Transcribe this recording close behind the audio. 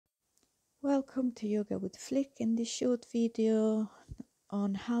Welcome to Yoga with Flick. In this short video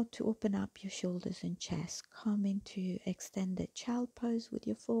on how to open up your shoulders and chest. Come into extended child pose with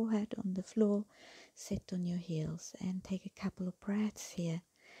your forehead on the floor. Sit on your heels and take a couple of breaths here.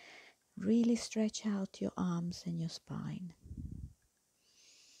 Really stretch out your arms and your spine.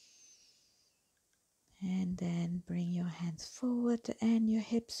 And then bring your hands forward and your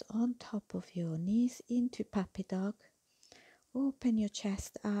hips on top of your knees into puppy dog. Open your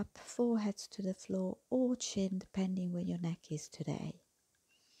chest up, foreheads to the floor or chin, depending where your neck is today.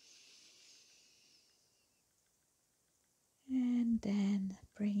 And then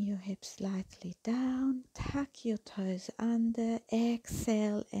bring your hips slightly down, tuck your toes under,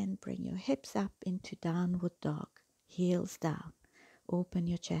 exhale and bring your hips up into downward dog, heels down, open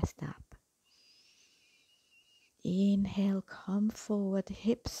your chest up. Inhale, come forward,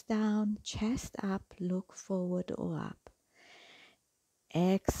 hips down, chest up, look forward or up.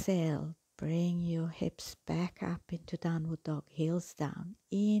 Exhale, bring your hips back up into downward dog, heels down.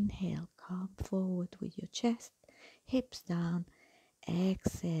 Inhale, come forward with your chest, hips down.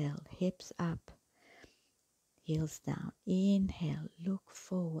 Exhale, hips up, heels down. Inhale, look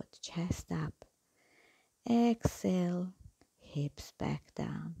forward, chest up. Exhale, hips back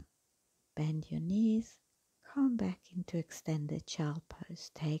down. Bend your knees, come back into extended child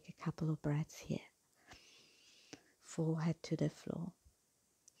pose. Take a couple of breaths here. Forehead to the floor.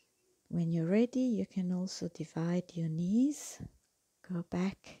 When you're ready, you can also divide your knees. Go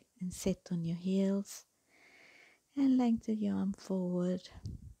back and sit on your heels and lengthen your arm forward.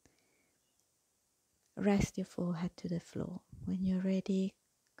 Rest your forehead to the floor. When you're ready,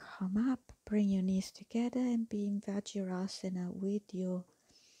 come up, bring your knees together and be in Vajrasana with your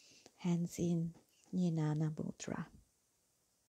hands in Jnana Mudra.